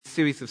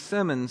series of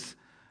sermons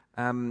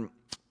on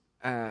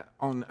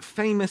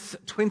famous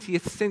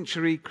 20th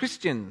century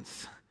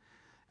Christians.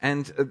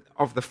 And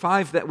of the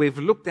 5 that we've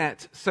looked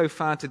at so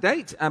far to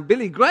date,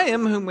 Billy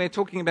Graham, whom we're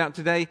talking about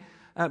today,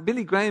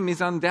 Billy Graham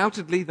is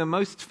undoubtedly the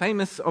most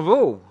famous of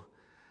all.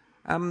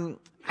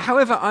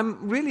 However,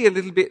 I'm really a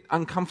little bit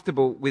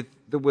uncomfortable with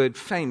the word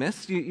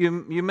famous.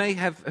 You may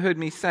have heard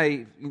me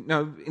say,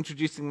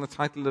 introducing the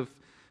title of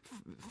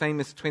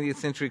famous 20th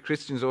century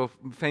Christians or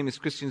famous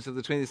Christians of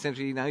the 20th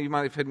century, you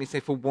might have heard me say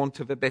for want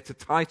of a better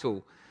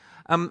title.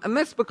 And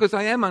that's because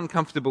I am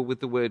uncomfortable with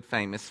the word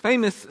famous.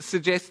 Famous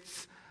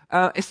suggests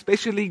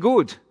especially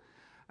good.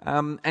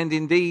 And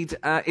indeed,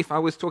 if I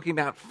was talking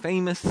about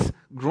famous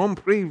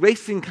Grand Prix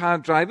racing car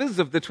drivers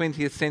of the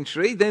 20th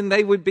century, then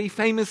they would be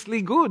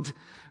famously good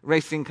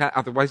racing car.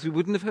 Otherwise, we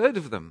wouldn't have heard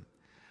of them.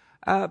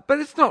 But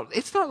it's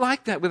not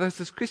like that with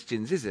us as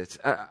Christians, is it?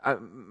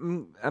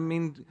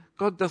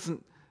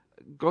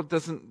 God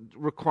doesn't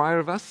require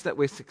of us that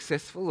we're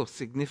successful or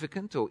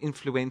significant or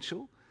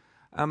influential.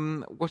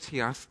 What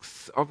he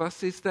asks of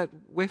us is that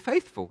we're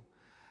faithful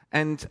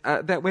and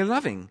that we're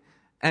loving.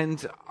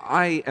 And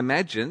I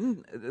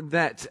imagine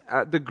that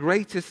the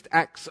greatest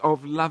acts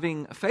of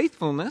loving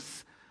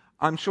faithfulness,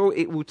 I'm sure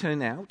it will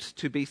turn out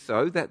to be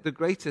so, that the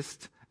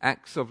greatest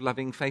acts of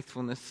loving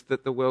faithfulness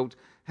that the world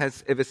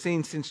has ever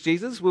seen since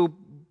Jesus will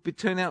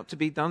turn out to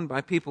be done by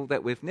people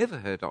that we've never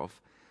heard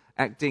of,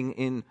 acting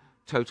in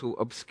total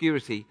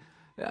obscurity.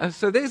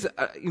 So there's,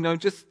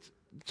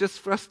 just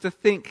for us to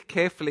think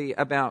carefully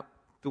about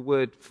the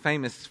word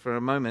famous for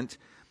a moment.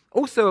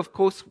 Also, of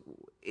course,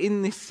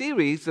 in this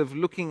series of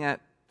looking at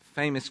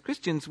famous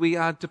Christians, we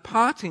are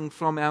departing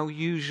from our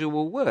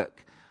usual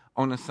work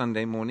on a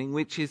Sunday morning,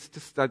 which is to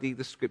study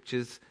the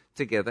scriptures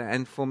together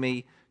and for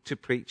me to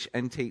preach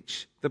and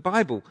teach the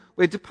Bible.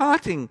 We're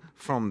departing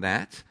from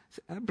that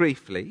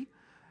briefly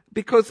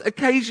because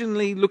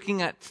occasionally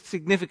looking at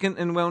significant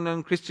and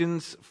well-known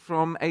Christians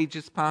from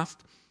ages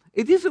past,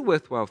 it is a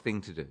worthwhile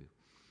thing to do.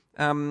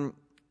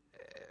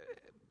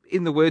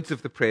 In the words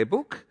of the prayer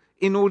book,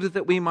 in order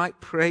that we might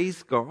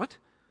praise God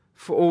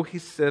for all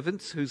his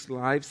servants whose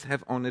lives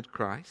have honored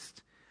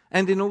Christ,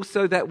 and in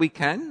also that we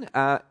can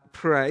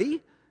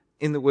pray,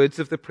 in the words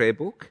of the prayer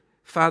book,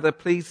 Father,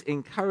 please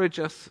encourage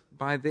us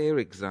by their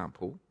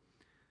example,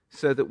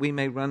 so that we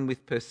may run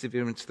with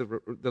perseverance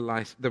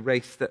the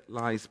race that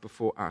lies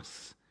before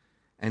us,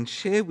 and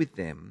share with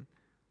them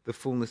the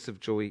fullness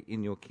of joy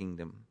in your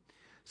kingdom.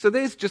 So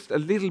there's just a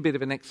little bit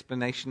of an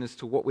explanation as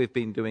to what we've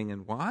been doing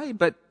and why,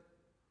 but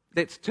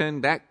let's turn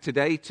back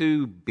today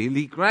to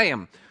Billy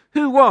Graham.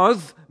 Who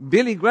was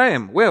Billy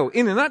Graham? Well,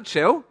 in a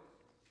nutshell,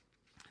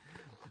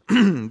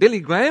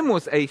 Billy Graham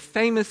was a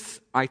famous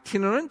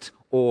itinerant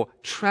or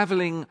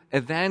traveling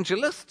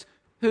evangelist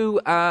who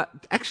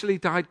actually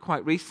died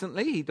quite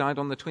recently. He died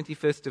on the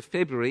 21st of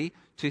February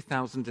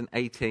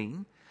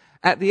 2018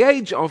 at the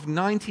age of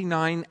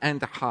 99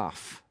 and a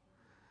half.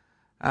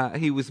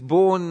 He was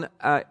born,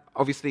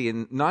 obviously,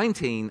 in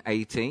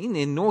 1918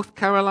 in North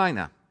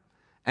Carolina.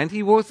 And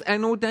he was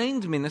an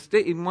ordained minister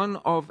in one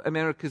of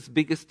America's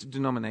biggest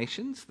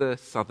denominations, the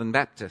Southern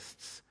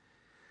Baptists.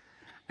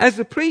 As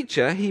a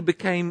preacher, he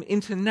became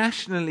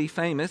internationally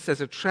famous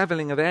as a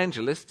traveling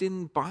evangelist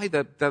by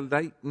the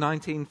late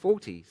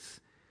 1940s.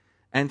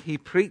 And he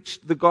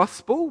preached the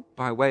gospel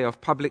by way of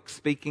public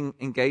speaking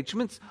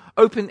engagements,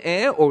 open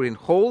air or in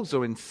halls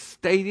or in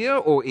stadia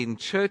or in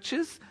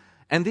churches.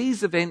 And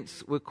these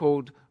events were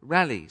called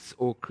rallies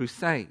or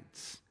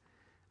crusades.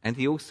 And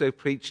he also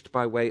preached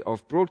by way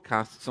of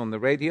broadcasts on the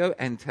radio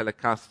and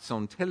telecasts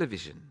on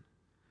television.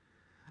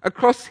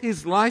 Across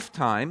his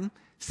lifetime,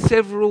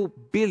 several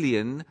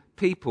billion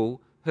people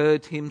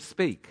heard him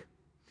speak.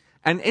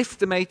 An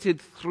estimated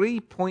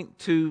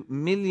 3.2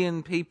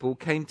 million people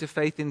came to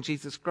faith in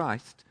Jesus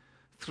Christ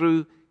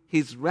through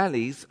his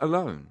rallies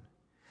alone.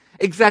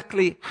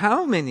 Exactly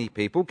how many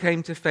people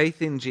came to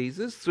faith in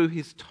Jesus through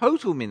his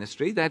total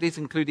ministry, that is,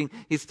 including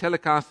his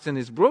telecasts and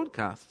his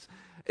broadcasts,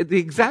 the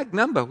exact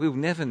number we'll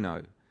never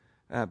know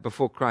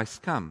before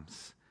Christ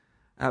comes,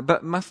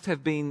 but must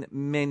have been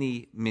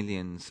many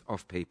millions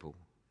of people.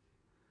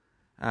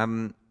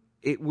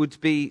 It would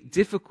be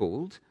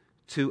difficult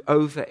to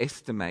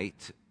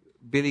overestimate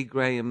Billy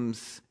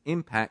Graham's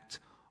impact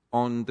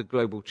on the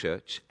global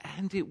church,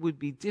 and it would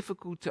be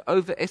difficult to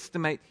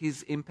overestimate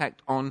his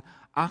impact on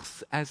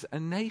us as a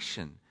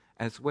nation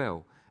as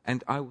well.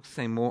 And I will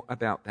say more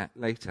about that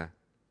later.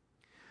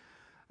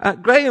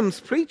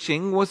 Graham's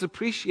preaching was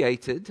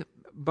appreciated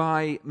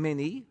by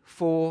many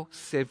for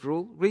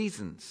several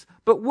reasons.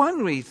 But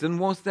one reason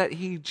was that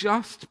he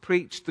just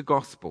preached the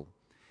gospel.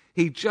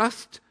 He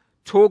just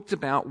talked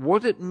about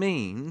what it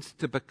means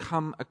to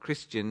become a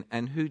Christian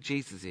and who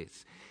Jesus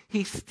is.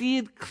 He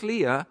steered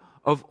clear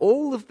of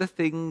all of the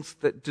things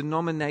that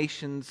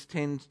denominations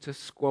tend to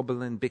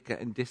squabble and bicker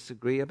and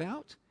disagree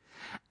about.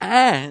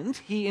 And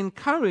he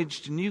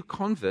encouraged new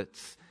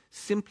converts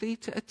simply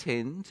to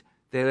attend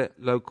their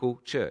local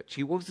church.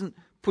 He wasn't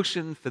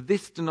pushing for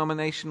this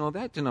denomination or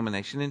that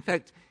denomination. In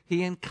fact,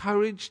 he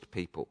encouraged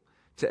people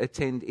to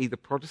attend either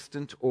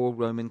Protestant or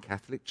Roman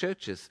Catholic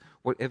churches,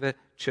 whatever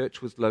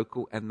church was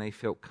local and they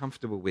felt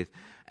comfortable with.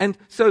 And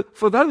so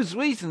for those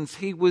reasons,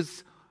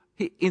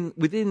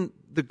 within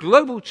the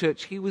global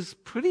church, he was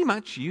pretty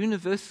much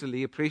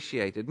universally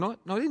appreciated. Not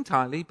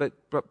entirely, but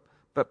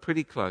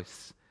pretty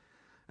close.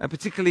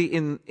 Particularly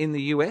in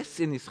the US,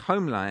 in his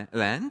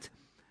homeland,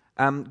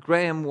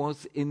 Graham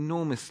was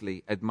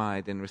enormously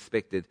admired and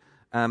respected.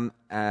 An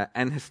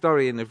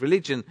historian of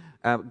religion,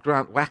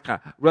 Grant Wacker,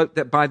 wrote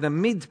that by the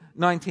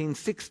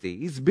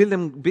mid-1960s,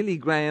 Billy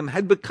Graham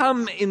had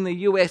become in the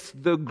US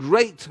the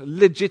great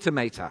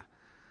legitimator.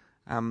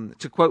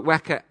 To quote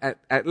Wacker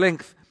at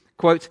length,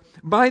 quote,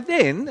 "By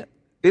then,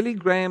 Billy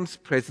Graham's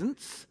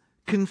presence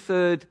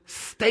conferred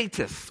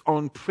status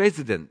on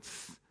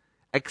presidents,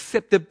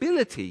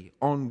 acceptability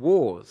on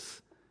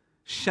wars,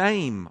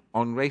 shame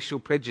on racial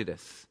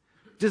prejudice,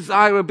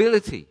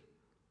 desirability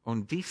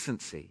on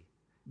decency,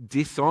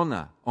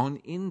 dishonor on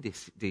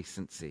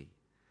indecency,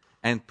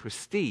 and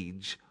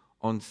prestige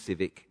on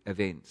civic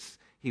events.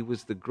 He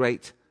was the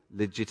great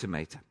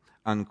legitimator,"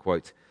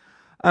 unquote.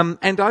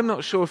 And I'm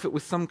not sure if it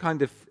was some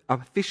kind of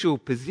official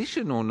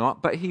position or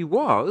not, but he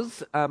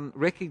was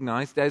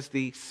recognized as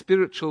the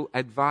spiritual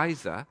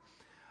advisor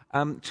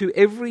to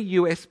every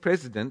US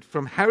president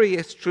from Harry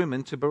S.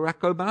 Truman to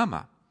Barack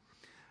Obama.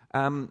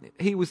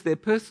 He was their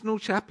personal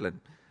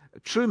chaplain.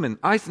 Truman,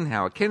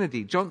 Eisenhower,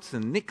 Kennedy,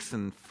 Johnson,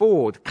 Nixon,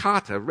 Ford,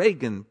 Carter,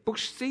 Reagan,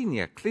 Bush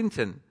Sr.,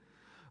 Clinton,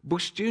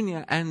 Bush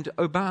Jr., and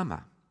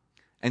Obama.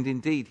 And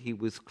indeed, he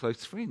was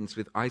close friends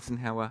with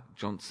Eisenhower,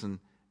 Johnson,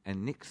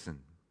 and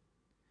Nixon.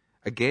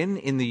 Again,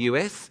 in the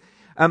US,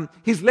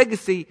 his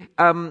legacy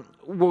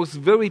was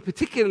very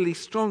particularly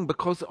strong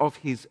because of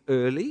his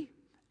early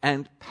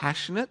and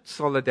passionate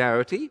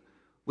solidarity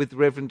with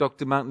Reverend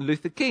Dr. Martin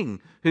Luther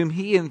King, whom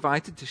he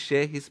invited to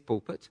share his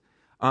pulpit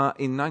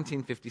in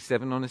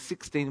 1957 on a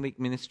 16-week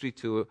ministry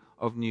tour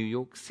of New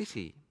York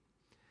City.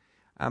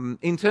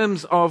 In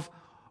terms of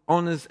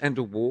honors and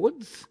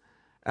awards,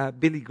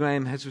 Billy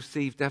Graham has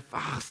received a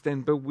vast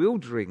and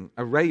bewildering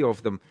array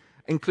of them,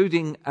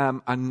 including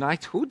a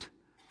knighthood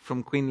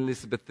from Queen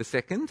Elizabeth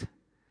II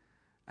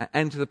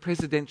and the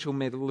Presidential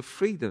Medal of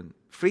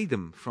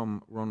Freedom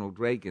from Ronald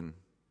Reagan.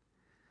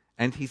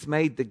 And he's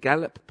made the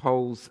Gallup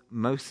poll's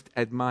most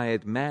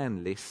admired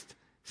man list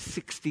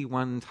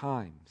 61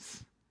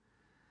 times.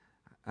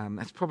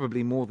 That's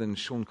probably more than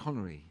Sean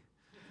Connery.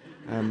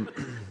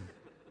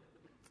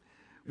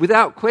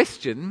 Without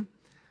question,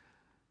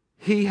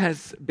 he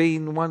has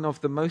been one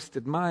of the most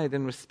admired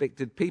and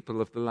respected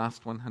people of the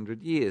last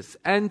 100 years.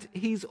 And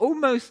he's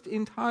almost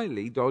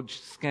entirely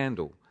dodged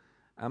scandal.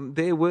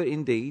 There were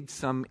indeed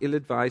some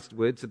ill-advised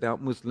words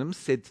about Muslims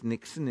said to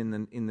Nixon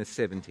in the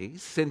 70s,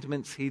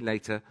 sentiments he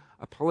later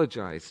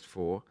apologized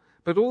for.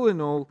 But all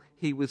in all,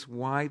 he was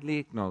widely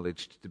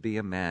acknowledged to be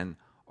a man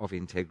of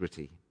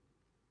integrity.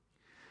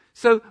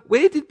 So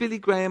where did Billy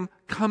Graham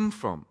come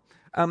from?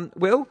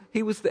 Well,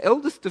 he was the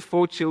eldest of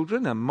 4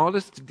 children, a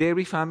modest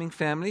dairy farming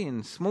family in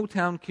a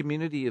small-town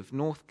community of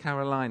North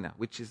Carolina,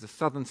 which is a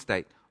southern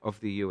state of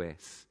the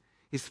US.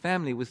 His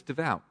family was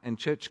devout and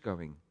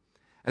church-going.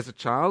 As a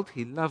child,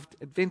 he loved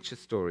adventure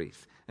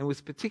stories and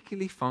was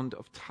particularly fond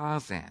of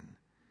Tarzan.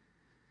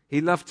 He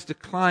loved to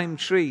climb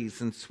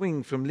trees and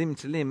swing from limb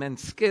to limb and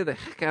scare the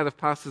heck out of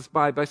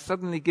passers-by by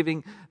suddenly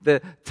giving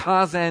the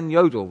Tarzan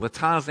yodel, the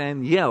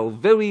Tarzan yell,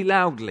 very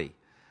loudly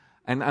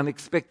and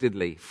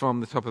unexpectedly from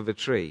the top of a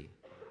tree.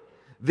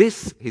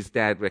 This, his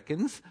dad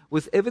reckons,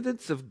 was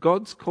evidence of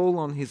God's call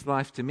on his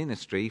life to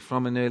ministry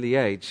from an early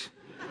age.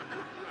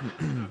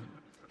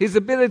 His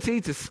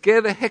ability to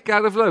scare the heck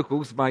out of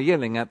locals by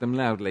yelling at them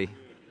loudly.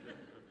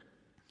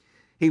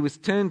 He was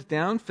turned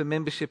down for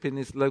membership in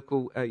his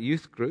local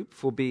youth group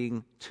for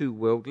being too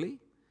worldly.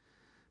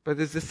 But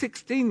as a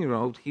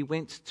 16-year-old, he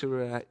went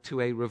to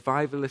a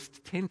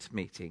revivalist tent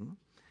meeting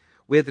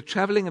where the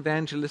traveling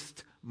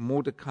evangelist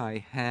Mordecai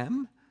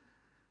Ham,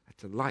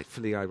 a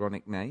delightfully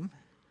ironic name,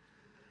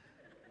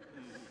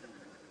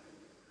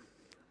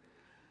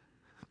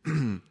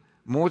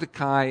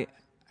 Mordecai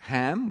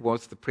Ham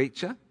was the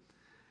preacher.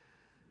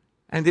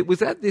 And it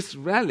was at this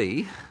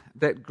rally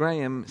that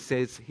Graham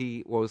says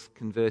he was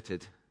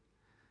converted.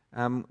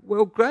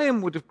 Well,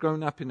 Graham would have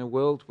grown up in a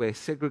world where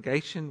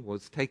segregation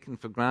was taken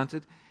for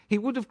granted. He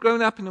would have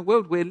grown up in a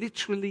world where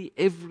literally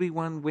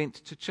everyone went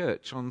to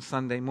church on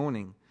Sunday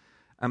morning.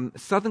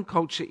 Southern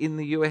culture in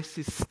the US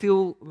is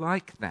still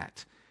like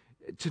that.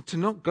 To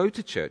not go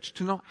to church,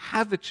 to not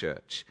have a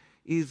church,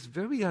 is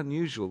very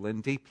unusual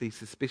and deeply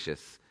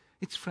suspicious.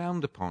 It's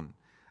frowned upon.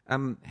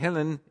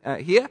 Helen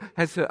here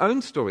has her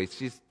own stories.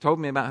 She's told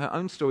me about her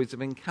own stories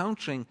of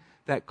encountering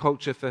that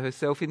culture for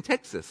herself in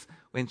Texas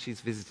when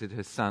she's visited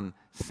her son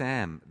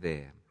Sam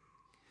there.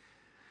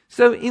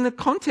 So in a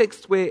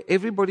context where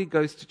everybody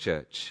goes to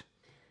church,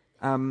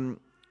 and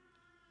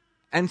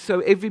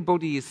so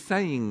everybody is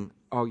saying,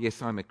 "Oh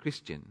yes, I'm a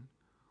Christian,"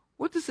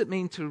 what does it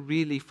mean to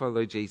really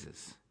follow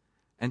Jesus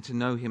and to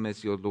know him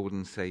as your Lord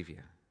and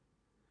Savior?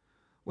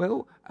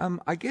 Well,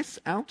 I guess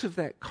out of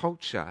that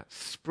culture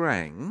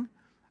sprang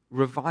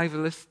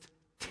revivalist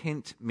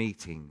tent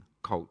meeting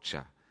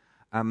culture,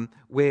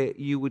 where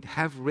you would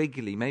have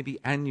regularly, maybe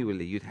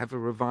annually, you'd have a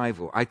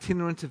revival.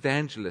 Itinerant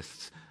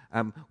evangelists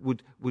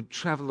would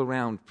travel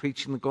around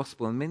preaching the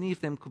gospel, and many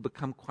of them could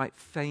become quite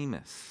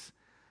famous.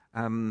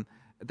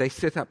 They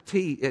set up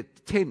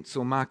tents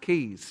or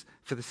marquees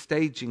for the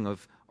staging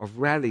of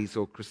rallies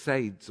or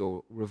crusades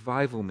or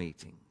revival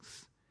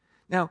meetings.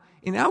 Now,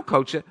 in our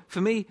culture,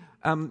 for me,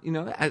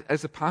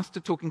 as a pastor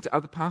talking to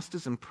other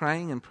pastors and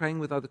praying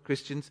with other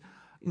Christians,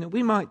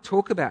 we might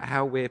talk about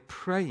how we're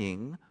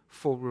praying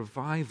for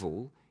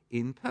revival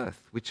in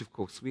Perth, which of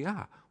course we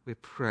are. We're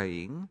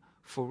praying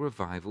for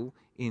revival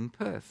in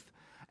Perth.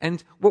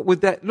 And what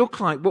would that look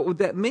like? What would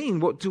that mean?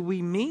 What do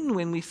we mean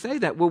when we say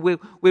that? Well,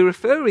 we're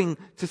referring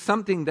to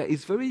something that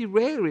is very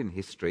rare in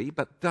history,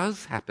 but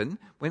does happen.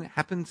 When it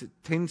happens, it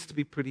tends to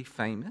be pretty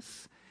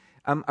famous.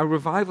 A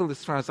revival,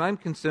 as far as I'm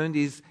concerned,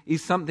 is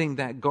something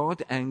that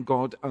God and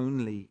God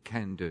only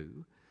can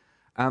do.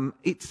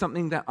 It's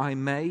something that I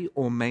may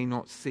or may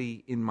not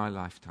see in my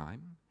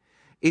lifetime.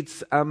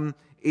 It's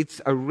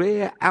a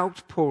rare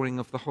outpouring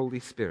of the Holy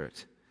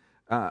Spirit,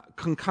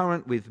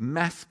 concurrent with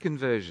mass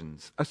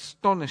conversions,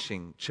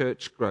 astonishing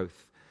church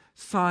growth,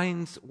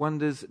 signs,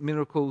 wonders,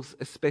 miracles,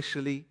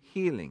 especially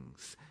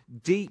healings,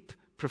 deep,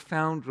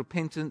 profound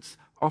repentance,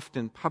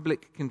 often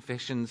public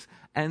confessions,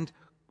 and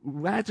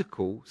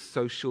radical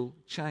social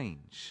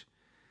change.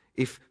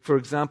 If, for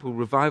example,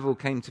 revival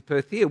came to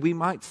Perth here, we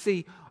might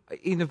see,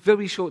 in a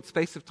very short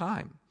space of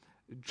time,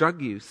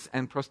 drug use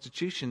and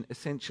prostitution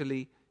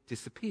essentially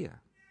disappear.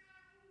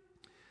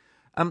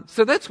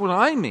 So that's what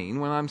I mean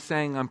when I'm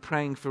saying I'm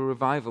praying for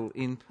revival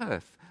in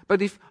Perth.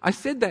 But if I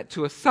said that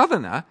to a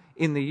southerner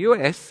in the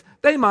US,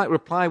 they might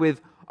reply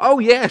with, "Oh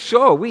yeah,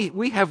 sure,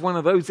 we have one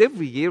of those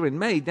every year in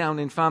May down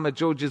in Farmer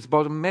George's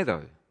bottom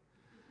meadow."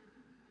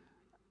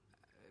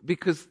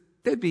 Because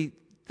they'd be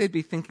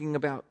thinking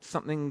about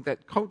something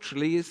that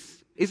culturally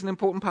is an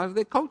important part of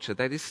their culture,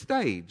 that is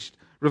staged.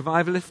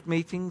 Revivalist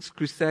meetings,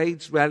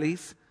 crusades,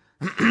 rallies,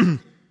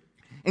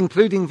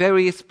 including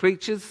various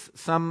preachers,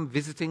 some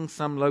visiting,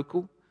 some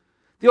local.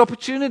 The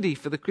opportunity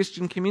for the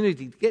Christian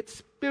community to get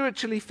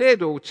spiritually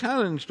fed or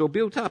challenged or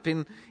built up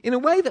in a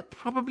way that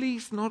probably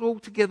is not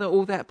altogether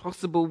all that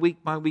possible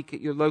week by week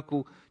at your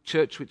local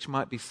church, which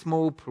might be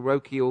small,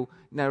 parochial,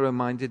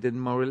 narrow-minded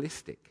and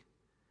moralistic.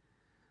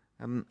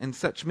 And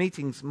such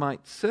meetings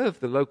might serve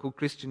the local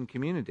Christian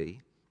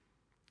community,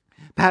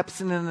 perhaps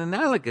in an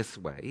analogous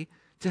way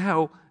to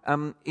how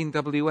in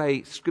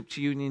WA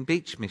Scripture Union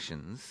Beach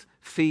missions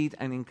feed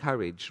and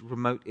encourage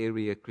remote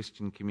area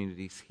Christian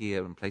communities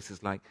here in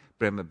places like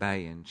Bremer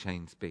Bay and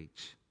Chains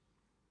Beach.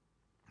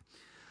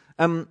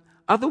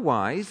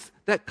 Otherwise,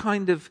 that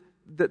kind of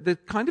the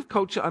kind of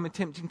culture I'm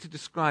attempting to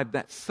describe,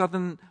 that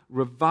southern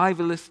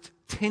revivalist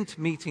tent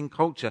meeting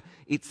culture,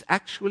 it's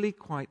actually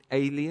quite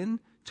alien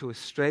to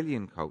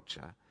Australian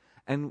culture,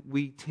 and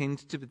we tend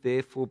to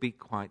therefore be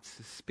quite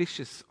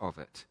suspicious of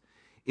it.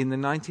 In the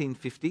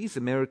 1950s,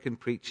 American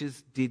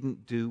preachers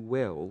didn't do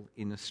well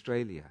in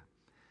Australia.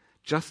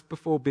 Just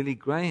before Billy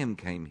Graham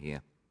came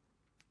here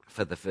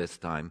for the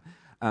first time,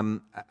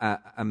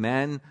 a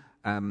man,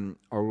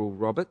 Oral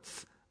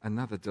Roberts,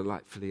 another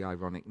delightfully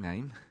ironic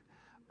name,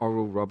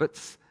 Oral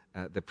Roberts,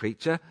 the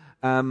preacher,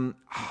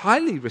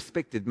 highly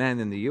respected man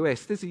in the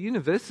US. There's a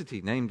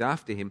university named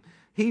after him.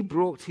 He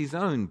brought his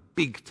own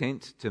big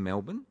tent to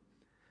Melbourne,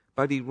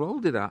 but he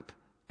rolled it up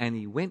and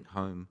he went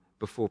home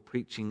before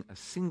preaching a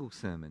single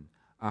sermon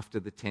after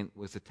the tent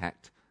was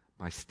attacked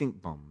by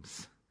stink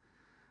bombs.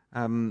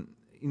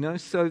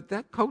 So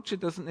that culture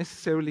doesn't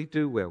necessarily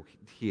do well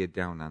here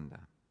down under.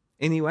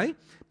 Anyway,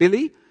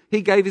 Billy,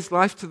 he gave his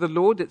life to the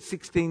Lord at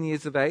 16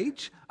 years of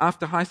age.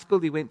 After high school,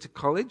 he went to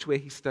college where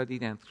he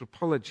studied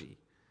anthropology.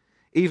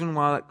 Even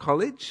while at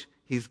college,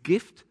 his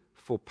gift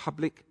for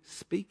public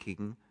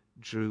speaking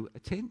drew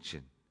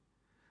attention.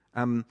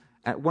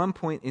 At one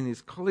point in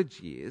his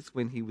college years,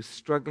 when he was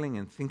struggling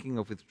and thinking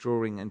of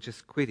withdrawing and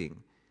just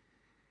quitting,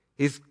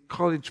 his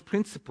college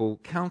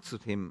principal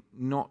counseled him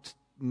not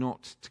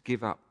to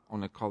give up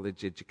on a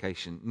college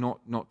education,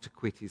 not to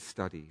quit his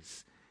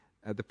studies.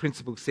 The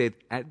principal said,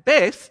 at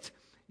best,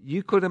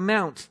 you could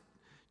amount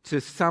to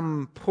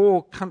some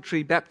poor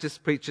country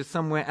Baptist preacher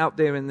somewhere out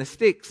there in the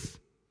sticks,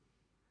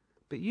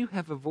 but you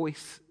have a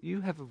voice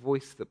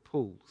that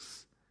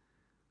pulls.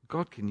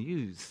 God can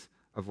use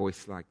a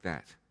voice like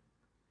that.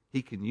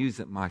 He can use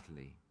it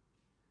mightily.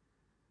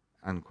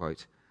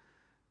 Unquote.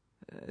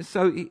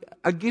 So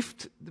a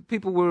gift,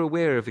 people were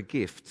aware of a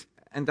gift.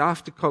 And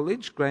after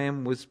college,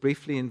 Graham was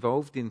briefly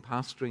involved in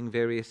pastoring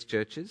various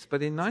churches.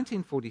 But in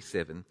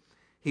 1947,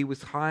 he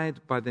was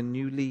hired by the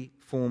newly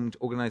formed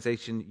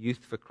organization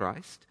Youth for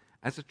Christ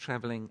as a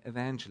traveling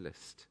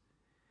evangelist.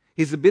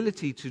 His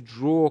ability to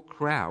draw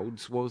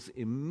crowds was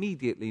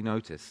immediately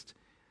noticed.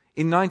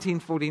 In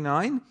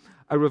 1949,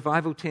 a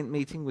revival tent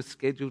meeting was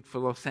scheduled for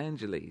Los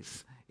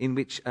Angeles, in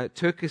which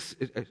Turkish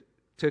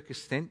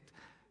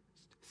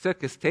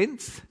circus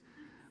tents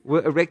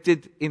were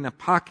erected in a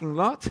parking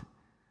lot.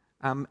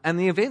 And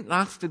the event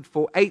lasted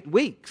for 8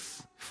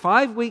 weeks,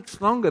 5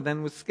 weeks longer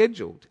than was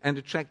scheduled, and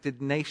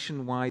attracted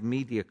nationwide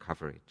media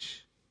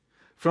coverage.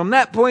 From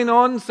that point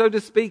on, so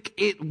to speak,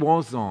 it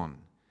was on.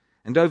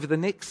 And over the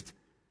next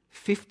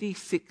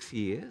 56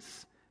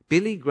 years,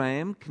 Billy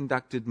Graham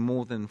conducted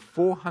more than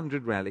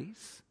 400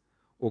 rallies,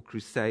 or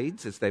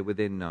crusades as they were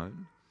then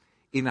known,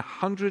 in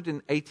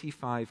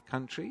 185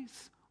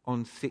 countries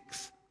on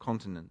 6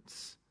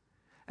 continents.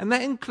 And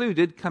that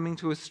included coming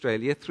to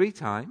Australia 3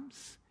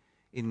 times,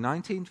 in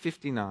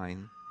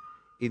 1959,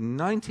 in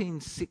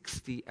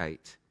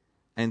 1968,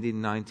 and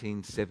in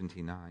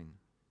 1979.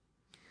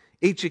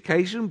 Each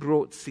occasion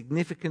brought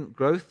significant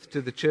growth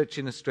to the church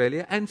in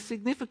Australia and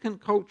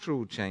significant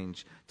cultural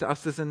change to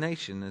us as a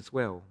nation as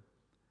well.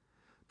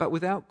 But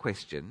without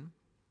question,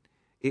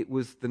 it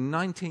was the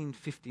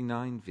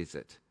 1959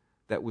 visit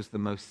that was the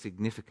most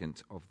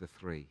significant of the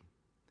 3.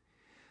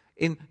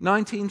 In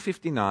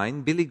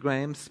 1959, Billy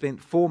Graham spent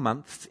 4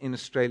 months in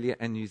Australia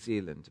and New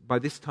Zealand. By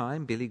this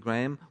time, Billy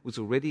Graham was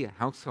already a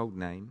household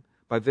name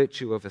by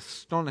virtue of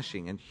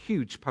astonishing and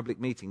huge public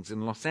meetings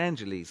in Los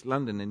Angeles,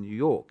 London, and New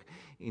York.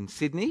 In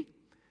Sydney,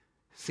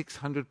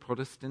 600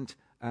 Protestant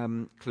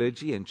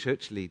clergy and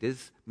church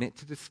leaders met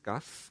to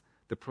discuss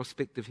the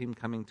prospect of him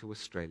coming to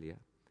Australia.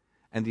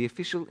 And the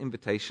official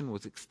invitation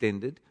was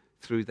extended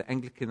through the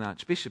Anglican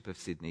Archbishop of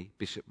Sydney,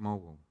 Bishop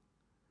Mulwell.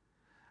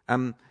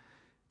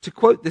 To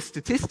quote the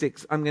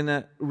statistics, I'm going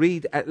to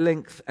read at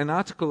length an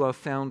article I've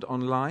found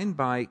online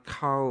by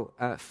Carl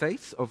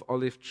Face of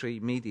Olive Tree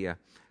Media.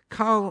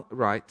 Carl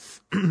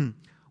writes,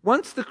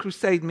 once the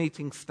crusade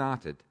meeting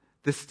started,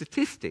 the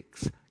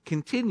statistics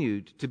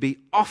continued to be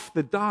off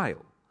the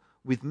dial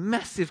with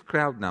massive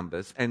crowd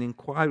numbers and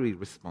inquiry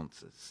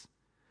responses.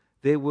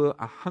 There were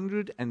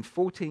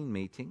 114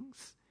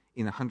 meetings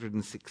in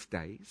 106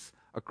 days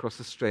across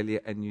Australia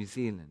and New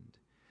Zealand.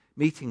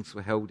 Meetings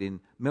were held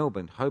in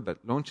Melbourne, Hobart,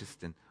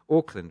 Launceston,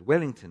 Auckland,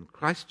 Wellington,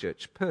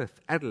 Christchurch,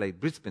 Perth, Adelaide,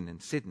 Brisbane,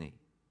 and Sydney.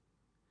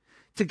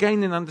 To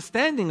gain an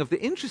understanding of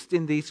the interest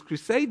in these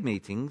crusade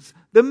meetings,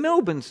 the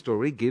Melbourne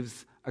story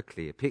gives a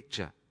clear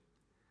picture.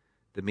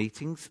 The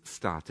meetings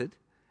started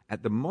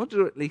at the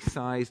moderately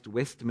sized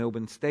West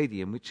Melbourne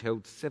Stadium, which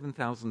held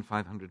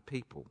 7,500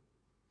 people.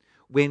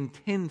 When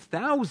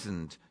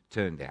 10,000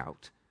 turned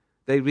out,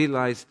 they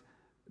realised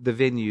the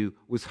venue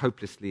was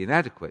hopelessly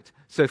inadequate.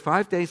 So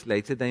 5 days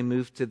later, they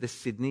moved to the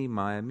Sydney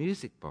Myer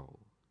Music Bowl.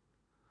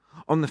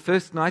 On the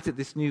first night at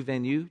this new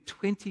venue,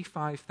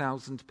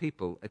 25,000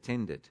 people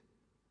attended.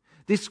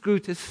 This grew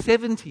to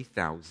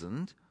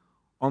 70,000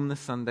 on the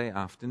Sunday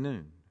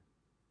afternoon.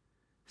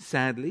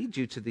 Sadly,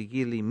 due to the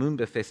yearly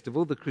Moomba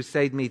Festival, the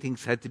crusade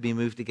meetings had to be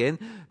moved again,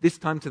 this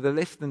time to the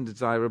less than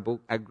desirable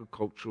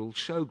agricultural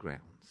showgrounds.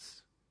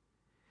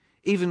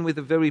 Even with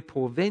a very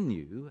poor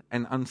venue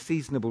and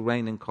unseasonable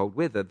rain and cold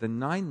weather, the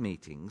 9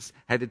 meetings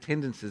had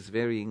attendances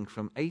varying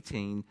from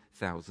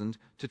 18,000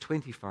 to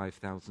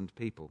 25,000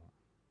 people.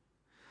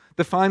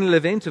 The final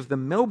event of the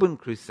Melbourne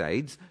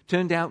Crusades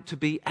turned out to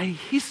be a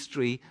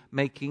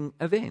history-making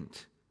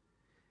event.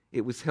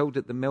 It was held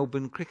at the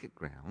Melbourne Cricket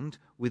Ground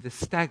with a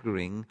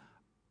staggering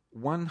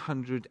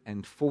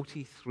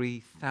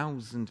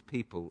 143,000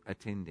 people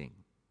attending.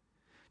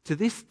 To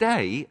this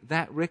day,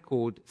 that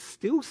record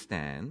still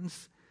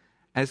stands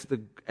as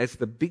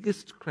the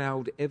biggest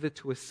crowd ever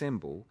to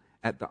assemble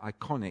at the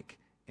iconic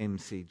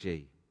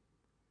MCG.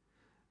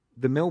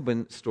 The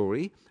Melbourne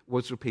story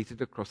was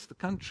repeated across the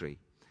country.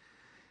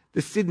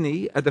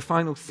 The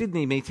final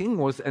Sydney meeting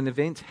was an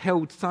event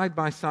held side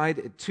by side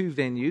at 2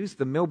 venues,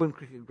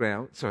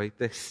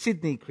 the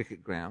Sydney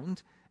Cricket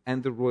Ground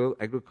and the Royal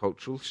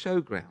Agricultural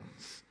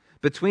Showgrounds.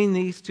 Between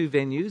these 2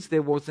 venues,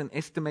 there was an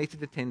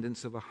estimated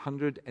attendance of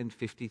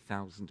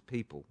 150,000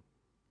 people.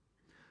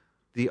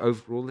 The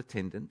overall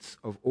attendance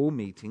of all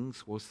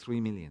meetings was 3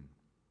 million.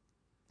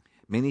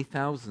 Many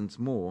thousands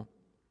more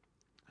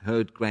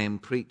heard Graham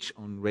preach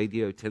on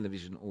radio,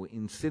 television, or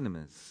in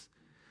cinemas.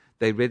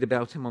 They read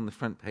about him on the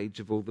front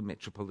page of all the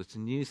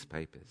metropolitan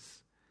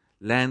newspapers.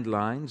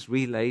 Landlines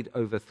relayed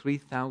over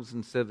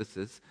 3,000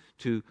 services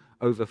to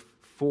over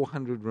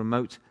 400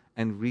 remote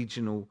and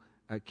regional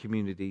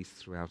communities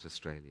throughout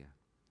Australia.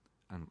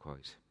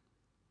 Unquote.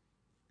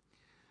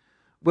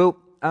 Well,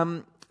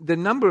 the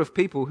number of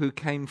people who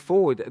came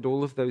forward at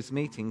all of those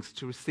meetings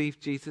to receive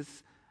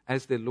Jesus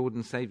as their Lord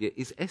and Saviour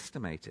is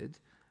estimated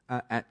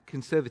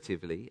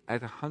conservatively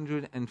at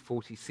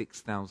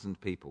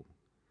 146,000 people.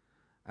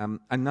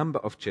 A number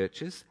of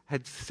churches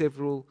had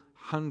several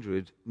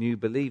hundred new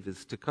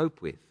believers to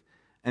cope with,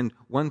 and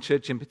one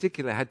church in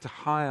particular had to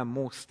hire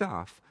more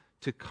staff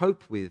to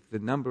cope with the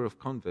number of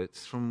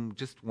converts from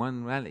just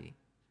one rally.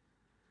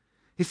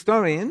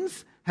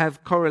 Historians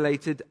have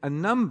correlated a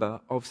number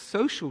of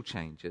social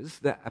changes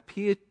that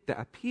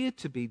appear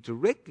to be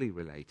directly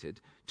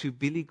related to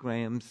Billy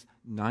Graham's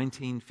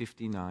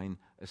 1959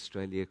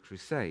 Australia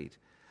Crusade.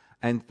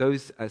 And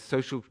those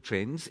social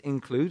trends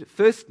include,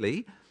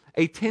 firstly,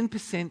 a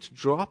 10%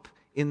 drop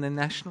in the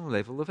national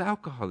level of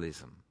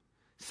alcoholism.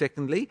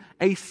 Secondly,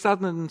 a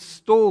sudden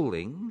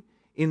stalling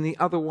in the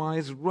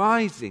otherwise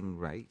rising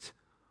rate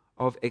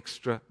of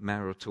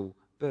extramarital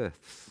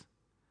births.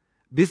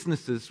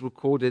 Businesses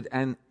recorded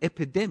an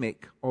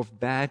epidemic of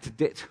bad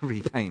debt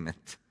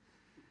repayment.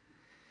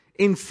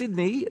 In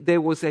Sydney,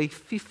 there was a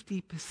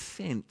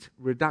 50%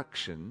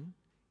 reduction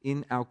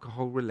in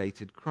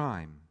alcohol-related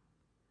crime.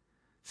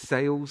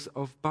 Sales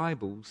of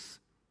Bibles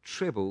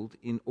trebled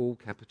in all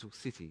capital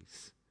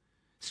cities.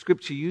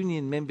 Scripture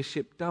Union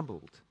membership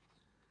doubled.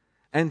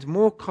 And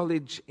Moore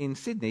College in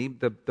Sydney,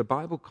 the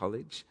Bible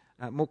College,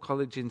 Moore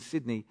College in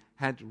Sydney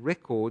had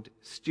record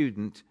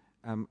student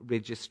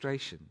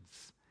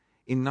registrations.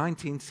 In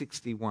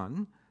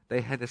 1961,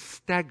 they had a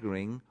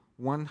staggering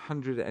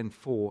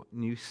 104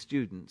 new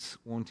students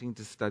wanting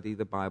to study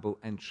the Bible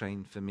and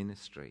train for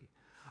ministry.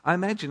 I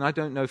imagine, I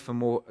don't know for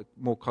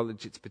Moore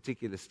College its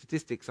particular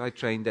statistics. I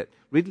trained at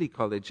Ridley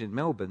College in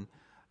Melbourne.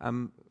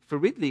 For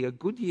Ridley, a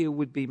good year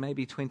would be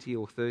maybe 20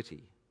 or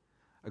 30,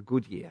 a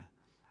good year,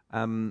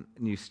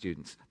 new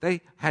students.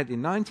 They had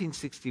in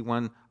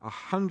 1961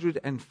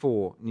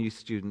 104 new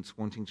students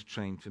wanting to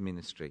train for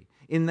ministry.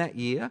 In that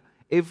year,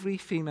 every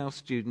female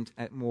student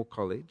at Moore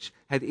College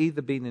had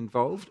either been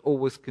involved or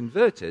was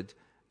converted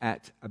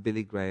at a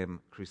Billy Graham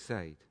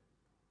crusade.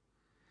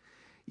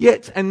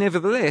 Yet, and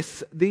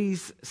nevertheless,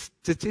 these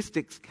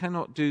statistics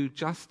cannot do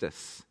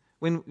justice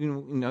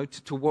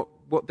to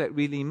what that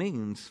really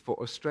means for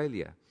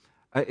Australia.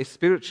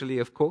 Spiritually,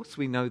 of course,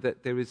 we know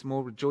that there is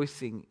more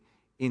rejoicing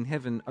in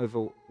heaven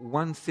over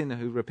one sinner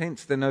who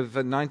repents than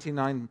over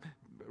 99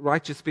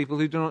 righteous people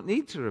who do not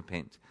need to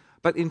repent.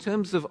 But in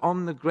terms of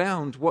on the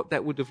ground, what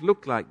that would have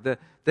looked like, the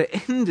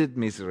ended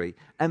misery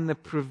and the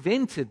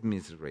prevented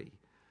misery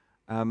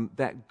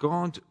that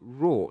God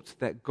wrought,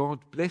 that God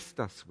blessed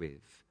us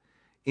with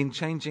in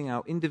changing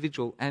our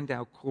individual and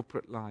our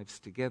corporate lives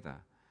together,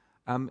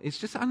 is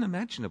just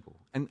unimaginable.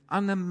 An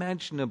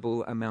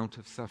unimaginable amount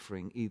of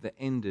suffering either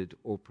ended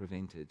or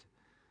prevented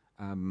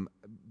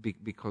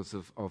because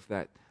of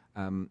that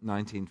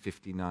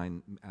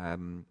 1959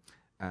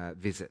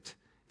 visit.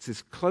 It's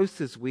as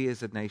close as we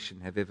as a nation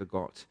have ever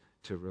got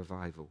to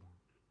revival.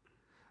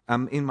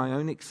 In my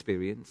own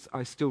experience,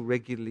 I still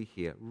regularly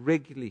hear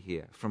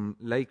from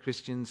lay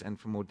Christians and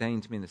from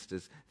ordained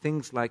ministers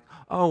things like,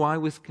 "Oh, I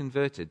was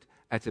converted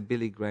at a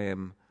Billy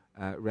Graham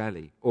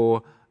rally,"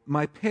 or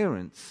 "My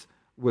parents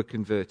were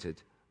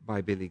converted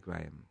by Billy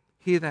Graham."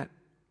 Hear that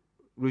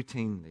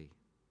routinely.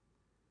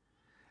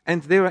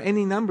 And there are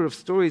any number of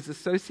stories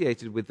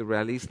associated with the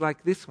rallies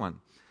like this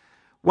one.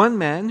 One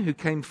man who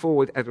came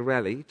forward at a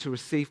rally to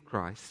receive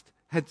Christ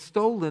had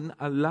stolen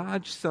a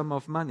large sum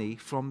of money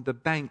from the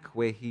bank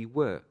where he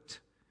worked.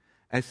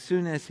 As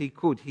soon as he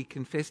could, he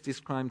confessed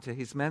his crime to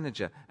his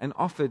manager and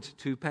offered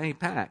to pay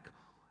back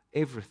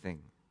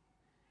everything.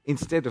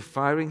 Instead of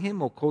firing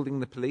him or calling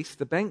the police,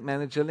 the bank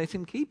manager let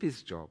him keep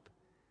his job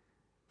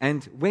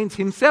and went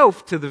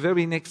himself to the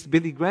very next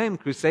Billy Graham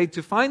crusade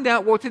to find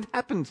out what had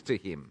happened to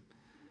him.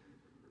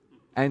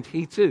 And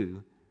he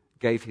too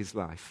gave his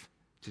life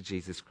to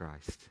Jesus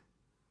Christ.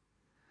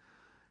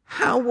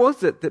 How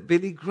was it that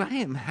Billy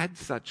Graham had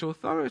such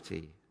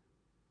authority?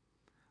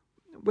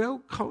 Well,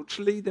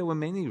 culturally, there were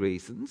many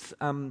reasons.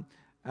 One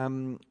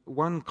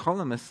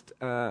columnist,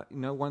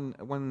 one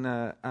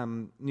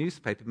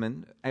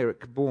newspaperman,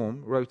 Eric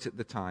Baum, wrote at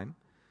the time,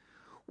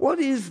 "What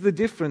is the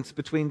difference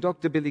between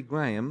Dr. Billy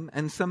Graham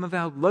and some of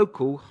our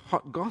local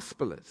hot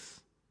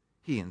gospelers?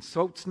 He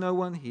insults no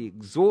one, he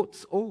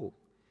exhorts all.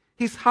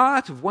 His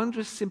heart of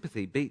wondrous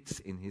sympathy beats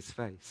in his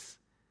face.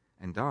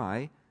 And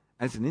I,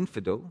 as an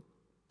infidel,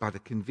 but a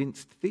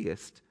convinced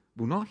theist,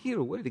 will not hear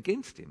a word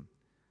against him.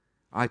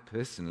 I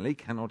personally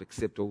cannot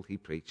accept all he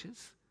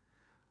preaches,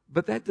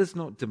 but that does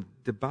not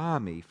debar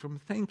me from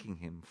thanking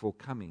him for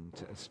coming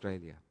to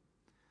Australia."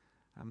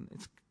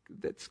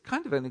 That's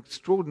kind of an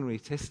extraordinary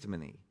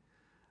testimony.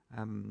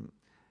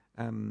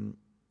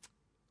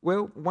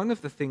 Well, one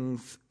of the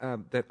things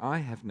that I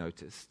have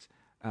noticed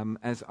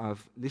as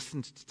I've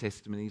listened to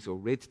testimonies or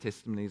read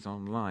testimonies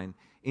online,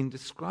 in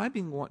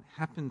describing what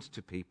happened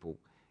to people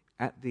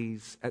at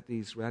these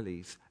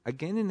rallies,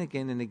 again and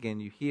again and again,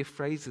 you hear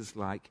phrases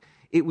like,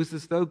 "It was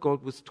as though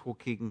God was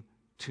talking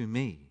to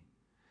me.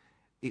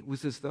 It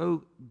was as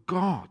though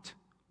God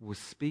was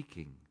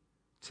speaking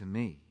to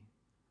me."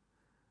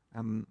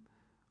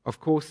 Of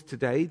course,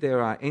 today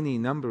there are any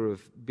number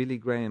of Billy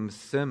Graham's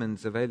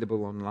sermons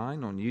available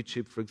online, on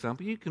YouTube, for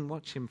example. You can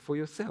watch him for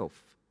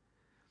yourself.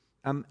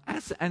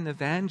 As an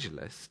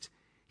evangelist,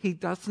 he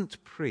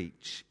doesn't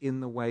preach in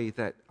the way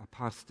that a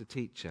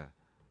pastor-teacher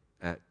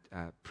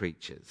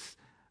preaches.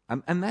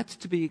 And that's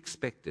to be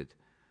expected.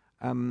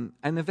 An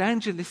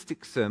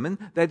evangelistic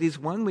sermon, that is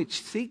one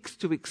which seeks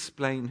to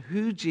explain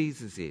who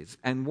Jesus is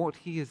and what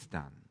he has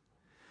done,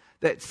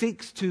 that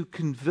seeks to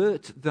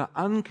convert the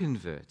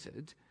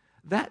unconverted,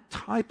 that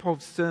type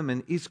of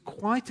sermon is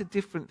quite a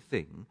different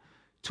thing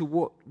to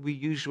what we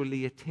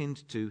usually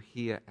attend to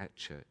here at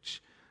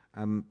church.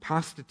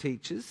 Pastor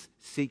teachers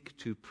seek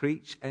to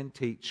preach and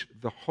teach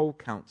the whole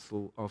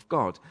counsel of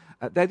God.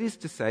 That is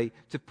to say,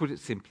 to put it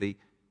simply,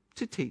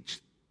 to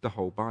teach the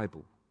whole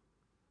Bible.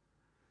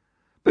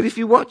 But if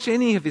you watch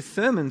any of his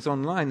sermons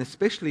online,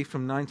 especially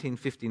from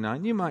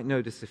 1959, you might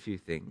notice a few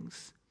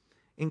things,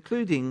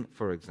 including,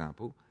 for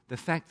example, the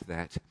fact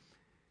that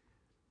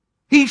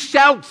he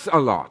shouts a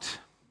lot.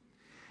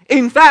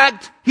 In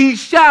fact, he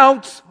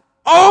shouts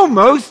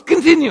almost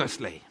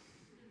continuously.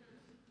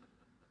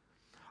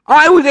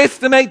 I would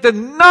estimate that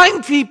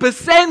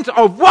 90%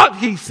 of what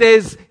he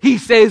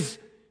says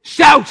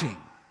shouting.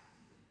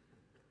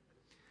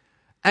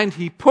 And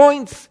he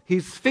points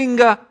his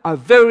finger a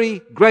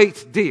very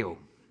great deal.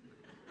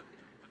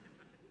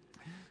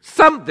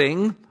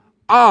 Something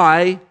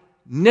I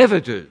never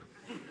do.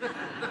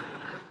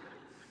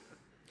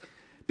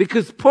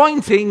 Because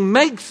pointing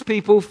makes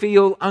people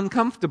feel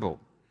uncomfortable.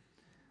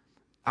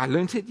 I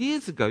learnt it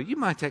years ago. You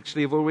might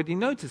actually have already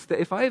noticed that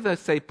if I ever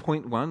say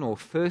point one or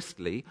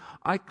firstly,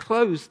 I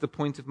close the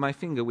point of my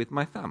finger with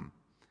my thumb.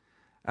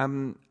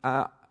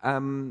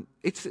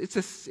 It's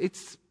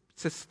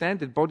a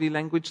standard body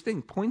language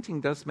thing. Pointing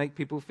does make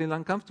people feel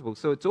uncomfortable,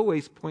 so it's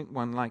always point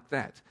one like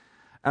that.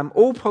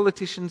 All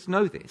politicians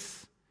know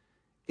this,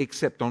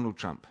 except Donald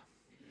Trump.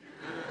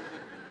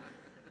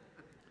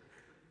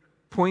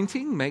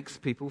 Pointing makes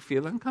people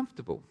feel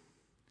uncomfortable.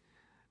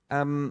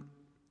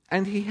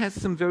 And he has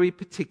some very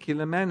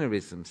particular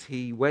mannerisms.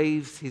 He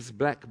waves his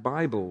black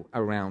Bible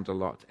around a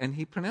lot, and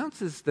he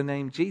pronounces the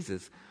name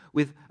Jesus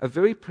with a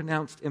very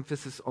pronounced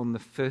emphasis on the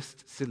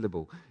first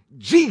syllable.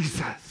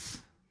 Jesus!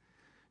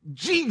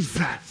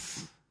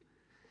 Jesus!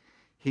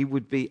 He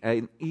would be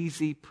an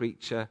easy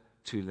preacher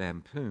to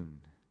lampoon.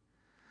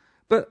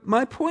 But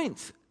my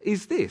point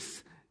is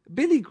this.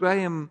 Billy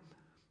Graham,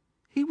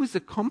 he was a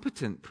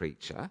competent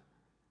preacher,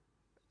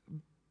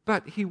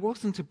 but he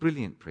wasn't a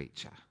brilliant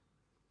preacher.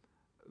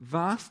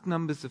 Vast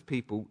numbers of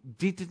people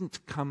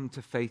didn't come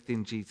to faith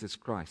in Jesus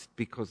Christ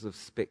because of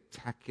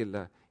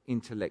spectacular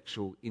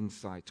intellectual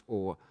insight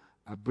or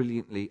a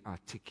brilliantly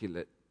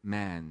articulate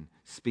man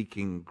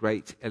speaking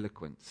great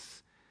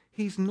eloquence.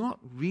 He's not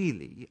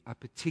really a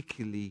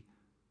particularly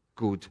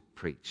good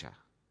preacher.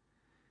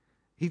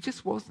 He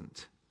just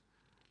wasn't.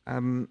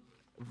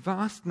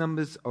 Vast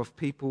numbers of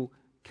people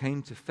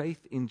came to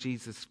faith in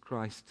Jesus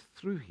Christ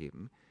through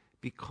him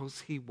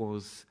because he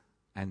was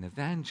an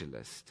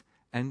evangelist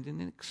and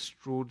an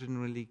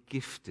extraordinarily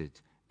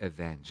gifted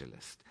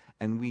evangelist.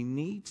 And we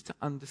need to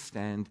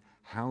understand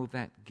how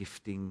that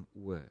gifting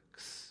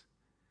works.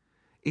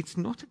 It's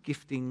not a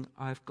gifting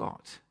I've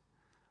got.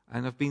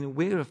 And I've been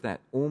aware of that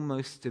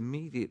almost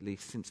immediately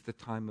since the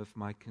time of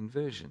my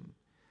conversion.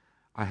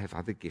 I have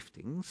other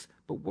giftings,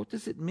 but what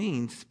does it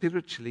mean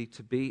spiritually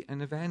to be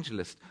an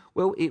evangelist?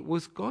 Well, it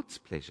was God's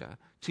pleasure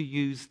to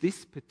use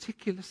this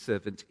particular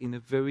servant in a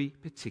very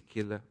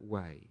particular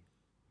way.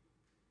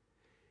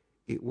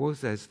 It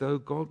was as though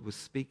God was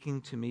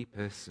speaking to me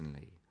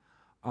personally.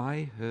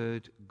 I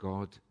heard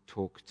God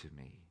talk to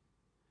me.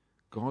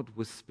 God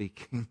was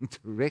speaking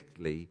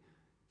directly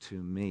to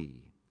me.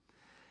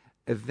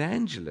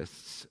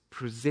 Evangelists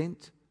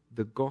present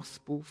the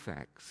gospel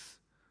facts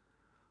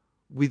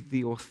with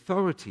the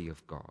authority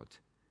of God,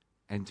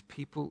 and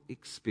people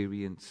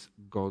experience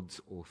God's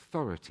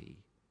authority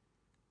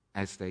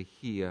as they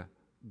hear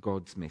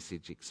God's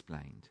message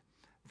explained.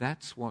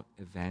 That's what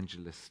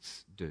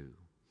evangelists do.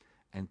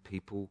 And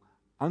people,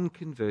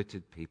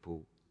 unconverted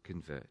people,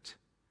 convert.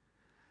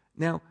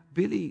 Now,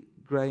 Billy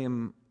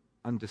Graham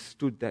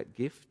understood that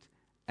gift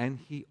and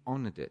he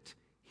honored it.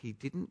 He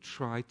didn't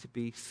try to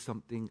be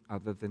something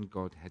other than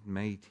God had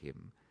made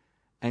him.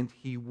 And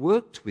he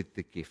worked with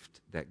the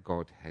gift that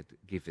God had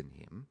given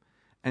him.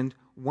 And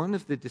one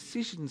of the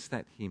decisions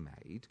that he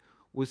made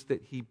was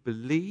that he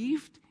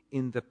believed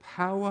in the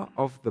power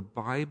of the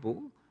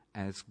Bible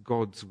as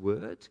God's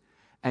word,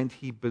 and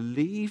he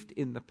believed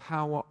in the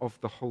power of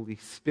the Holy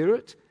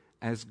Spirit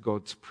as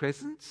God's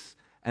presence,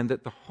 and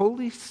that the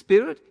Holy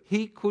Spirit,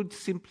 he could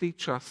simply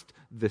trust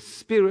the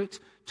Spirit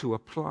to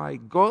apply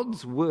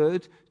God's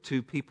word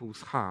to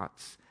people's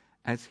hearts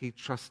as he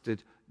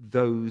trusted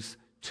those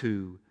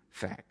two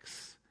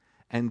facts.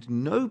 And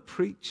no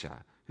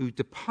preacher who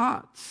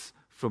departs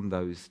from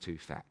those two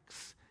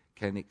facts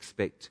can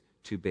expect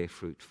to bear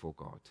fruit for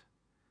God.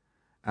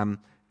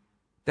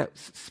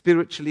 That's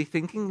spiritually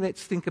thinking.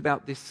 Let's think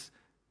about this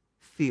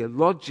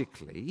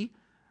theologically.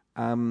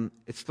 A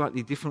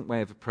slightly different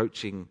way of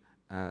approaching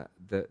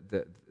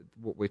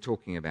what we're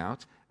talking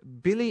about.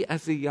 Billy,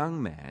 as a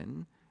young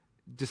man,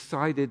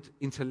 decided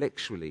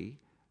intellectually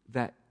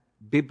that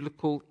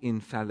biblical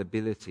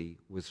infallibility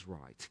was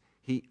right.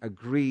 He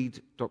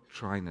agreed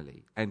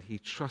doctrinally, and he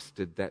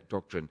trusted that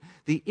doctrine.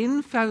 The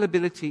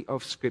infallibility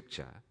of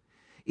Scripture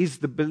is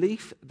the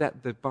belief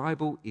that the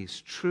Bible is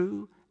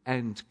true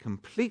and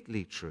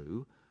completely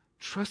true,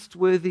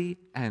 trustworthy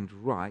and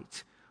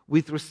right,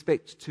 with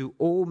respect to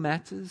all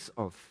matters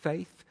of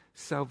faith,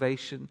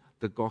 salvation,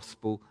 the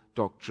gospel,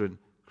 doctrine,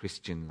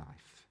 Christian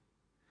life.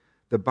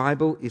 The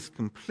Bible is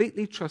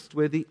completely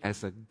trustworthy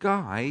as a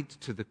guide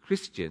to the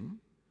Christian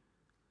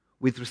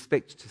with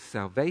respect to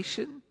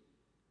salvation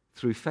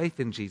through faith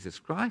in Jesus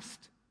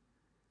Christ,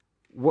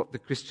 what the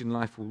Christian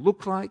life will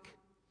look like,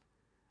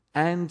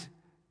 and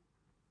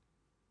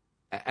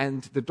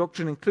And the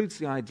doctrine includes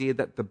the idea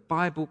that the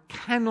Bible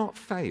cannot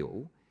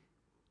fail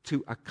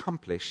to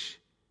accomplish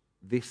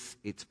this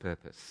its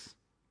purpose.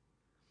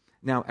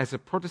 Now, as a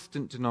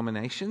Protestant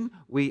denomination,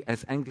 we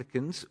as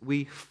Anglicans,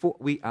 we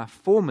are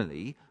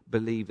formally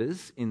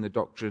believers in the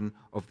doctrine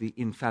of the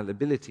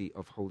infallibility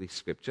of Holy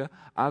Scripture.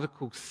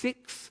 Article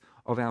 6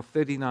 of our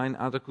 39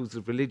 Articles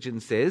of Religion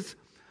says,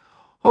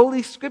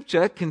 Holy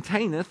Scripture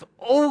containeth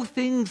all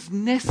things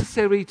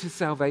necessary to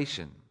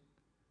salvation,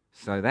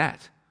 so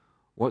that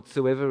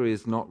whatsoever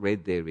is not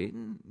read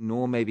therein,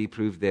 nor may be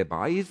proved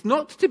thereby, is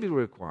not to be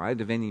required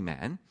of any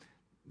man,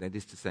 that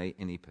is to say,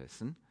 any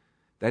person,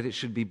 that it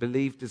should be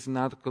believed as an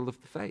article of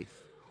the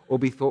faith, or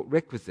be thought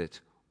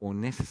requisite or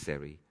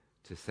necessary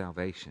to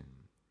salvation.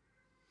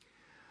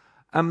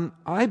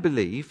 I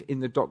believe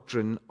in the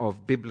doctrine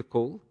of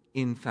biblical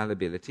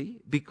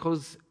infallibility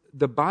because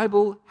the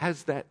Bible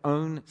has that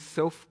own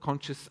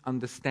self-conscious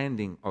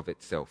understanding of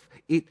itself.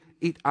 It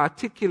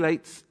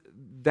articulates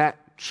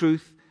that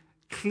truth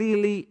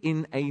clearly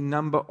in a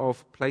number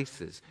of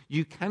places.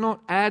 You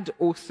cannot add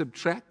or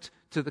subtract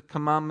to the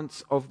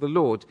commandments of the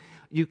Lord.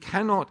 You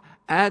cannot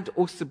add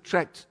or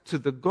subtract to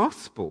the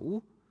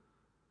gospel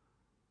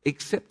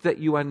except that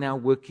you are now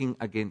working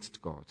against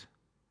God.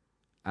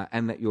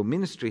 And that your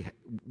ministry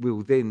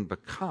will then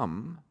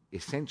become,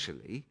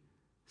 essentially,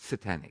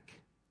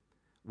 satanic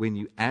when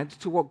you add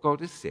to what God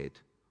has said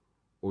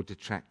or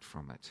detract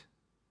from it.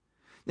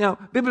 Now,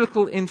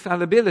 biblical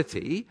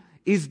infallibility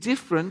is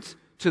different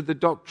to the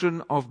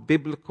doctrine of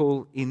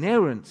biblical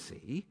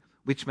inerrancy,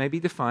 which may be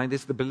defined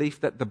as the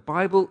belief that the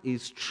Bible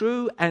is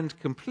true and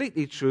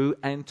completely true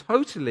and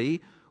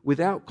totally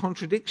without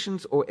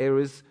contradictions or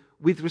errors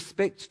with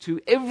respect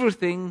to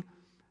everything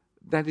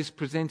that is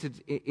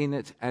presented in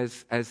it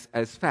as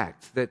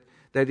facts, that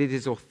it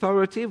is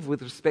authoritative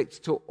with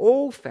respect to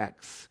all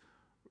facts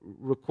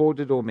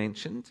recorded or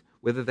mentioned,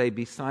 whether they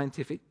be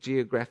scientific,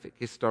 geographic,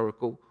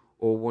 historical,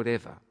 or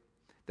whatever,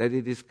 that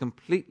it is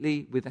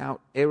completely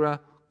without error,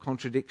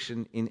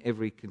 contradiction in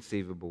every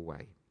conceivable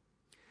way.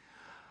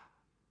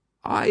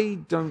 I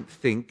don't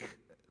think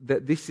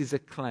that this is a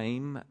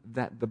claim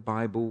that the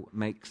Bible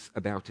makes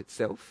about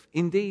itself.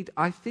 Indeed,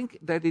 I think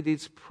that it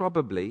is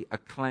probably a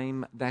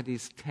claim that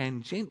is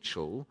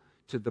tangential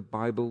to the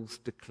Bible's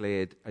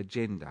declared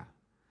agenda.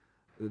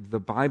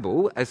 The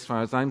Bible, as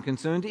far as I'm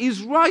concerned,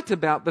 is right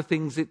about the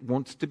things it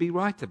wants to be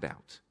right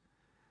about,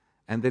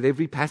 and that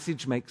every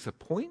passage makes a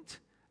point,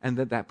 and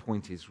that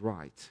point is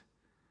right.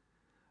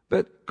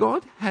 But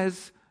God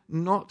has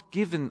not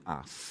given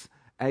us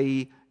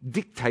a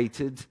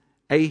dictated,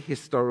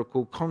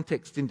 ahistorical,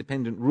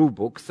 context-independent rule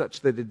book such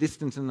that a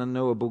distant and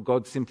unknowable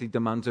God simply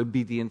demands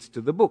obedience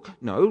to the book.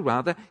 No,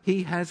 rather,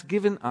 he has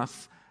given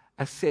us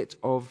a set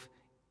of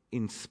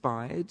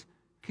inspired,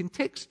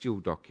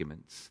 contextual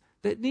documents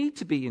that need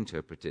to be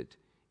interpreted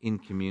in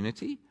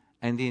community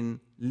and in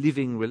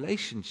living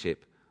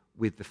relationship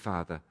with the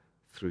Father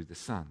through the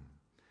Son.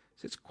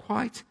 So it's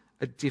quite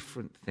a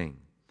different thing.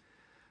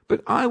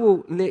 But I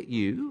will let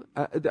you,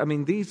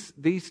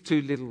 these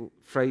two little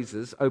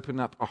phrases open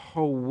up a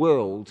whole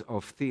world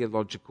of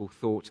theological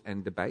thought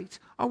and debate.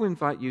 I'll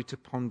invite you to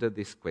ponder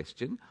this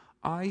question.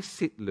 I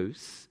sit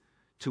loose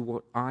to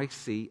what I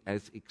see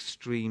as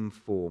extreme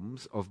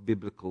forms of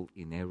biblical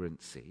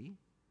inerrancy.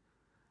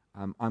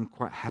 I'm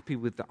quite happy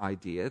with the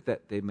idea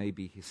that there may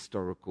be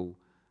historical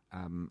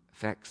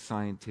facts,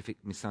 scientific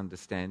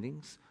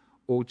misunderstandings,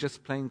 or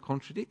just plain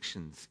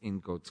contradictions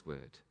in God's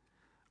word.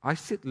 I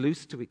sit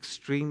loose to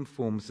extreme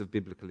forms of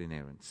biblical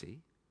inerrancy,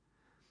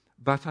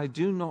 but I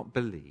do not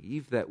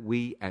believe that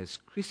we as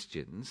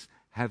Christians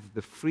have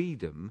the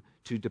freedom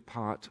to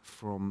depart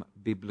from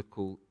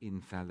biblical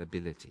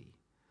infallibility.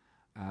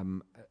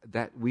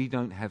 That we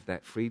don't have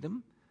that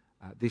freedom.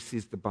 This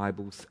is the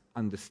Bible's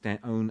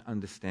own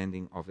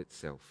understanding of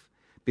itself.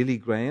 Billy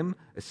Graham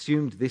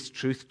assumed this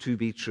truth to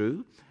be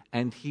true,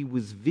 and he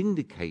was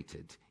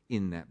vindicated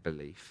in that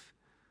belief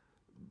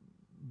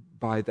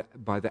by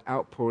the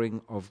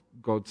outpouring of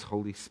God's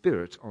Holy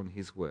Spirit on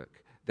his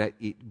work, that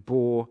it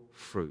bore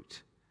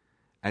fruit.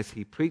 As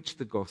he preached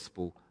the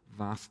gospel,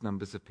 vast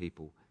numbers of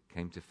people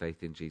came to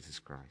faith in Jesus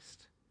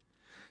Christ.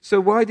 So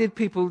why did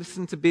people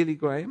listen to Billy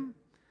Graham?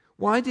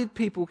 Why did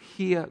people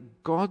hear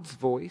God's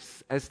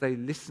voice as they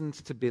listened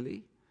to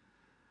Billy?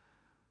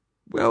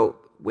 Well,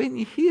 when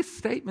you hear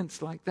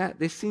statements like that,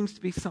 there seems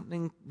to be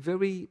something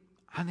very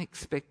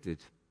unexpected,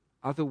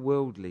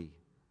 otherworldly,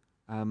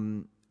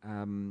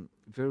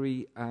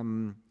 very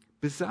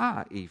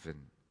bizarre even,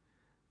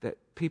 that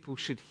people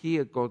should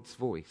hear God's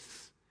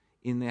voice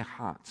in their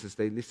hearts as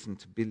they listen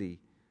to Billy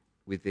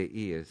with their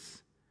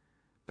ears.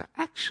 But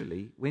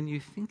actually, when you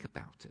think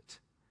about it,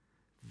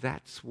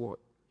 that's what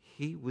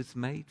he was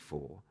made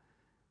for,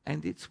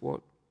 and it's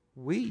what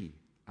we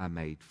are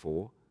made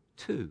for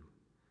too.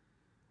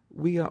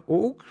 We are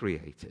all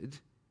created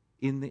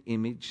in the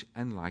image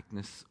and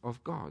likeness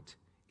of God.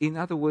 In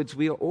other words,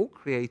 we are all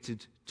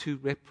created to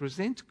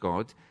represent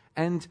God,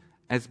 and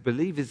as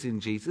believers in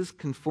Jesus,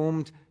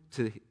 conformed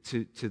to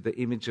the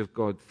image of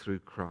God through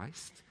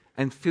Christ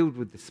and filled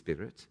with the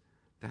Spirit,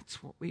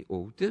 That's what we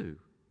all do.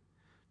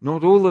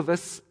 Not all of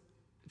us,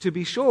 to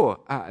be sure,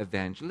 are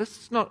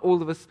evangelists. Not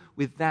all of us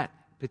with that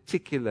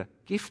particular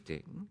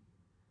gifting.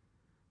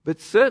 But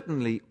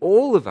certainly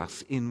all of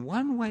us, in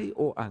one way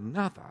or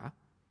another,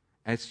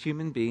 as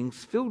human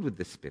beings filled with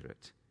the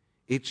Spirit,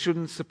 it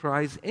shouldn't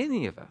surprise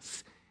any of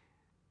us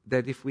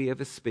that if we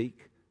ever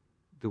speak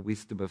the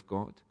wisdom of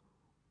God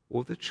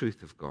or the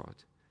truth of God,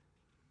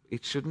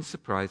 it shouldn't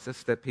surprise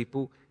us that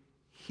people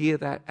hear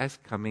that as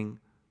coming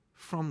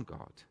from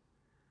God.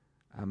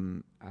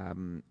 When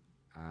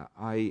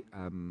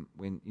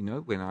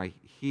I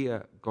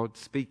hear God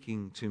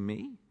speaking to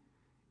me,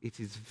 it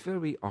is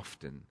very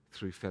often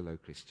through fellow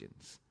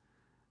Christians.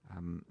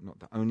 Not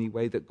the only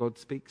way that God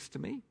speaks to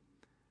me,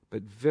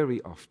 but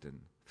very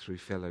often through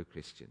fellow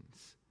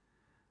Christians.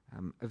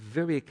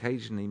 Very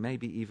occasionally,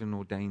 maybe even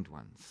ordained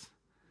ones.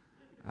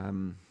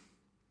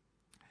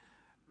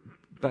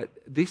 But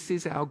this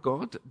is our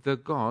God, the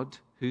God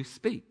who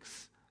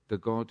speaks. The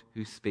God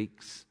who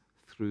speaks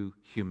through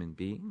human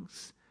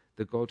beings.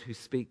 The God who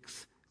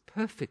speaks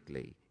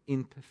perfectly,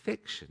 in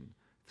perfection,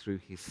 through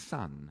his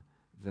Son,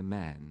 the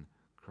man,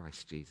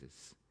 Christ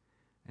Jesus.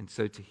 And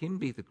so to him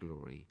be the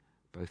glory,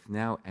 both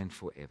now and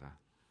forever.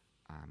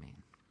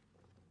 Amen.